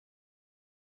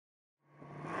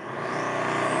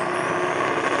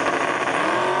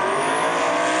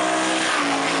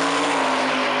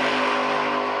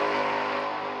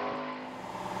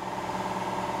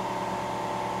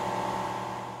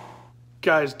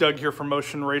guys, Doug here from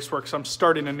Motion Raceworks. I'm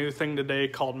starting a new thing today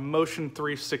called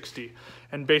Motion360.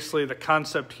 And basically the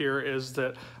concept here is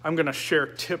that I'm gonna share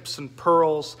tips and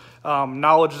pearls,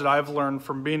 knowledge that I've learned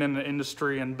from being in the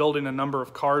industry and building a number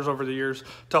of cars over the years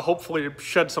to hopefully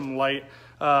shed some light,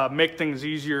 make things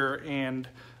easier, and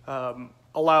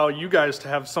allow you guys to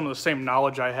have some of the same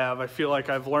knowledge I have. I feel like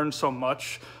I've learned so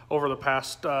much over the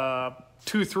past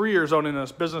 2-3 years owning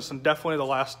this business, and definitely the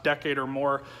last decade or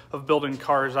more of building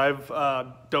cars. I've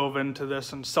dove into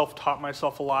this and self-taught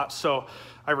myself a lot, so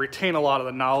I retain a lot of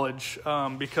the knowledge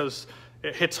because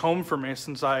it hits home for me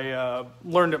since I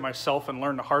learned it myself and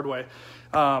learned the hard way.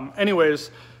 Anyways,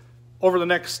 over the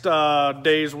next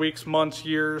days, weeks, months,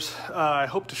 years, I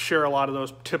hope to share a lot of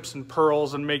those tips and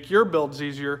pearls and make your builds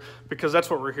easier, because that's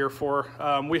what we're here for.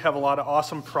 We have a lot of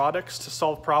awesome products to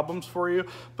solve problems for you,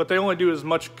 but they only do as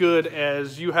much good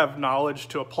as you have knowledge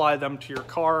to apply them to your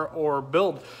car or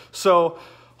build. So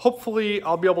hopefully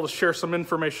I'll be able to share some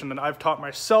information that I've taught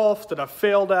myself, that I've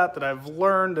failed at, that I've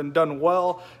learned and done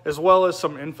well as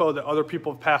some info that other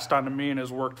people have passed on to me and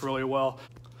has worked really well.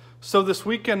 So this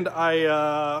weekend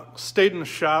I stayed in the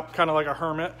shop kind of like a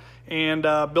hermit and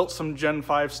built some Gen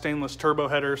 5 stainless turbo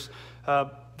headers.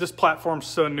 This platform's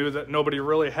so new that nobody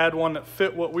really had one that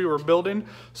fit what we were building.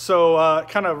 So it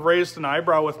kind of raised an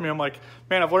eyebrow with me. I'm like,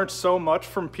 man, I've learned so much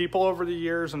from people over the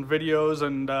years and videos,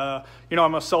 and you know,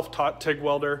 I'm a self-taught TIG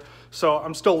welder, so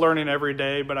I'm still learning every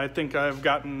day, but I think I've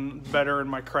gotten better and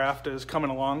my craft is coming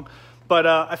along. But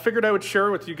I figured I would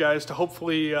share with you guys to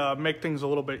hopefully make things a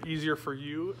little bit easier for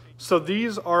you. So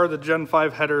these are the Gen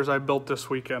 5 headers I built this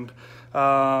weekend.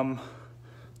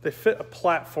 They fit a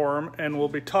platform, and we'll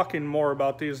be talking more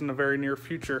about these in the very near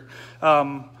future.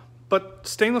 But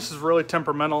stainless is really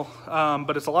temperamental,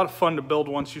 but it's a lot of fun to build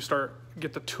once you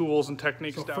get the tools and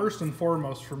techniques down. First and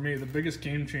foremost for me, the biggest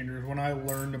game changer is when I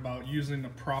learned about using the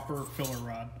proper filler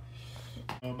rod.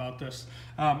 About this,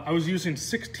 I was using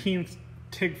 16th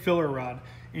TIG filler rod,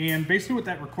 and basically what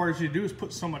that requires you to do is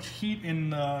put so much heat in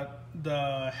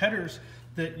the headers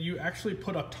that you actually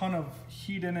put a ton of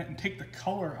heat in it and take the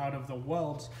color out of the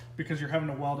welds, because you're having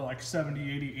to weld at like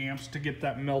 70-80 amps to get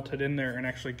that melted in there and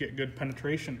actually get good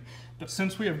penetration. But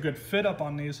since we have good fit up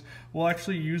on these, we'll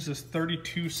actually use this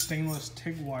 32 stainless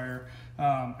TIG wire.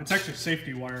 It's actually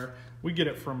safety wire. We get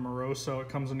it from Moroso. It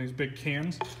comes in these big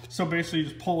cans. So basically you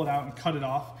just pull it out and cut it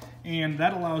off, and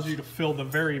that allows you to fill the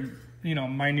very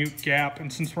minute gap.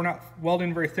 And since we're not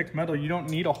welding very thick metal, you don't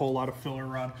need a whole lot of filler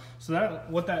rod. So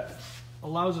what that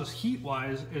allows us heat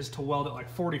wise is to weld at like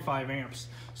 45 amps.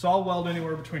 So I'll weld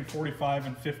anywhere between 45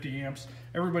 and 50 amps.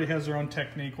 Everybody has their own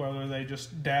technique, whether they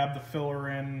just dab the filler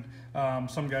in,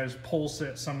 some guys pulse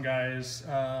it, some guys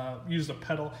use the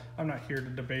pedal. I'm not here to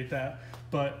debate that,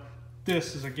 but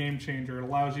this is a game changer. It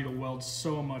allows you to weld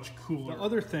so much cooler. The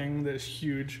other thing that is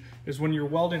huge is when you're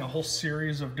welding a whole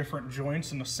series of different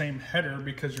joints in the same header,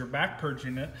 because you're back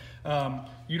purging it,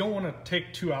 you don't want to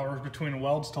take 2 hours between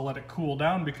welds to let it cool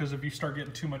down, because if you start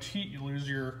getting too much heat, you lose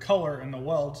your color in the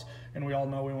welds, and we all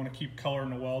know we want to keep color in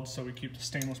the welds, so we keep the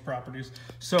stainless properties.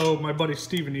 So my buddy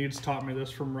Steven Eads taught me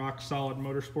this from Rock Solid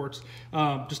Motorsports.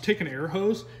 Just take an air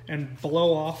hose and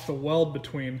blow off the weld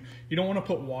between. You don't want to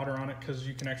put water on it because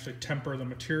you can actually temper the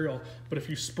material, but if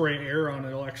you spray air on it,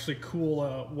 it'll actually cool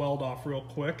a weld off real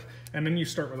quick, and then you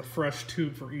start with a fresh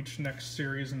tube for each next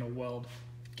series in the weld.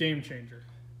 Game changer.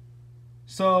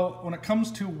 So when it comes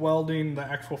to welding the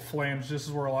actual flange, this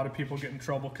is where a lot of people get in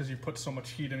trouble, because you put so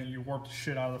much heat in it, you warp the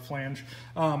shit out of the flange.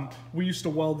 We used to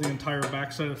weld the entire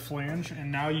backside of the flange,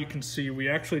 and now you can see we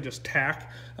actually just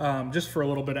tack, just for a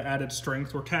little bit of added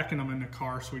strength. We're tacking them in the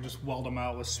car, so we just weld them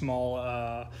out with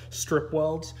small strip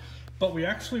welds. But we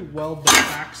actually weld the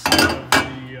backside of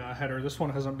the header. This one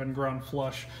hasn't been ground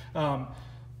flush.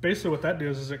 Basically what that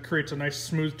does is it creates a nice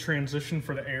smooth transition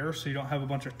for the air, so you don't have a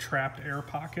bunch of trapped air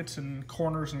pockets and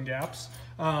corners and gaps.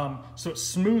 So it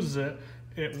smooths it,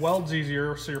 it welds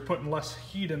easier, so you're putting less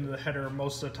heat into the header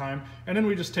most of the time. And then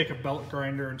we just take a belt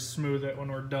grinder and smooth it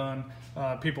when we're done.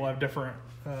 People have different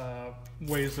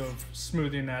ways of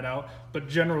smoothing that out, but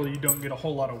generally you don't get a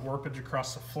whole lot of warpage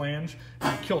across the flange.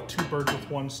 And you kill 2 birds with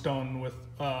 1 stone with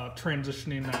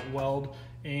transitioning that weld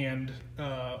and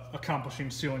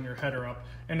accomplishing sealing your header up.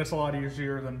 And it's a lot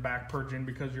easier than back purging,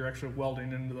 because you're actually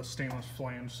welding into the stainless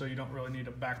flange, so you don't really need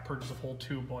to back purge the whole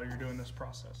tube while you're doing this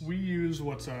process. We use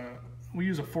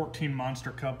a 14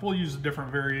 monster cup. We'll use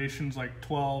different variations like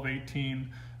 12, 18.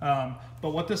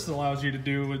 But what this allows you to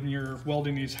do when you're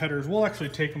welding these headers, we'll actually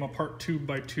take them apart tube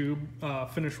by tube,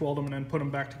 finish weld them, and then put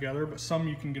them back together, but some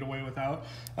you can get away without.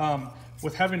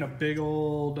 with having a big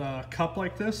old cup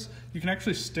like this, you can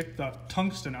actually stick the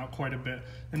tungsten out quite a bit.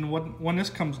 And when this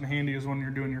comes in handy is when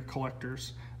you're doing your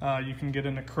collectors. You can get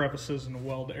into crevices and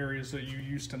weld areas that you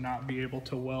used to not be able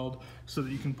to weld, so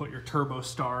that you can put your turbo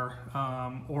star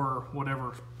or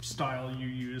whatever style you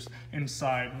use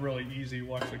inside really easy.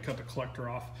 We'll actually cut the collector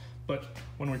off. But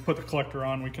when we put the collector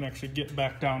on, we can actually get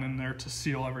back down in there to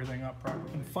seal everything up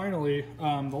properly. And finally,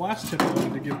 the last tip I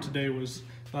wanted to give today was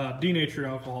denatured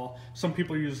alcohol. Some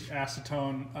people use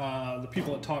acetone. The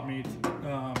people that taught me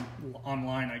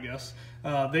online, I guess,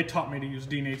 they taught me to use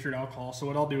denatured alcohol. So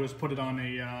what I'll do is put it on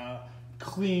a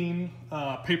clean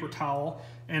paper towel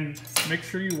and make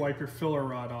sure you wipe your filler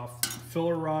rod off.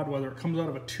 Filler rod, whether it comes out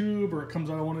of a tube or it comes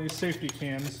out of one of these safety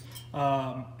cans,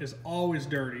 is always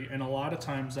dirty, and a lot of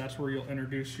times that's where you'll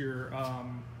introduce your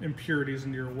impurities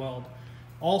into your weld.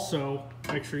 Also,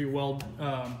 make sure you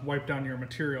wipe down your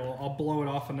material. I'll blow it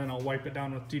off and then I'll wipe it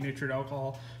down with denatured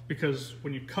alcohol, because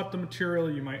when you cut the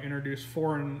material, you might introduce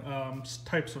foreign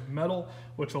types of metal,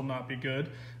 which will not be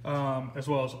good, as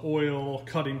well as oil,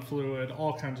 cutting fluid,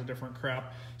 all kinds of different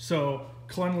crap. So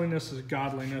cleanliness is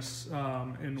godliness,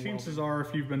 and chances are,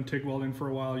 if you've been TIG welding for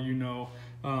a while, you know.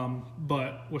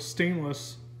 But with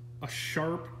stainless, a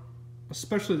sharp,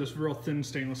 especially this real thin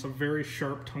stainless, a very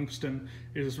sharp tungsten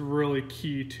is really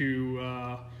key to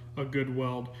a good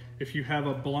weld. If you have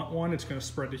a blunt one, it's going to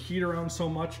spread the heat around so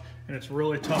much, and it's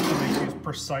really tough to make these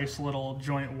precise little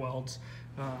joint welds.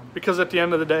 Because at the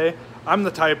end of the day, I'm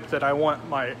the type that I want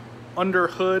my under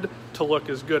hood to look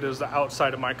as good as the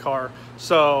outside of my car.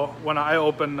 So when I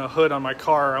open the hood on my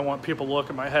car, I want people to look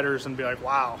at my headers and be like,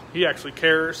 wow, he actually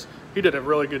cares. He did a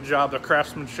really good job. The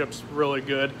craftsmanship's really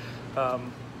good.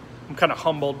 I'm kind of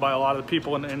humbled by a lot of the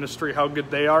people in the industry, how good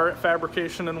they are at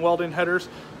fabrication and welding headers,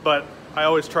 but I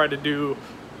always try to do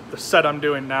the set I'm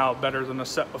doing now better than the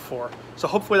set before. So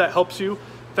hopefully that helps you.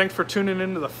 Thanks for tuning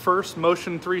into the first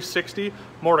Motion 360.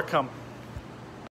 More to come.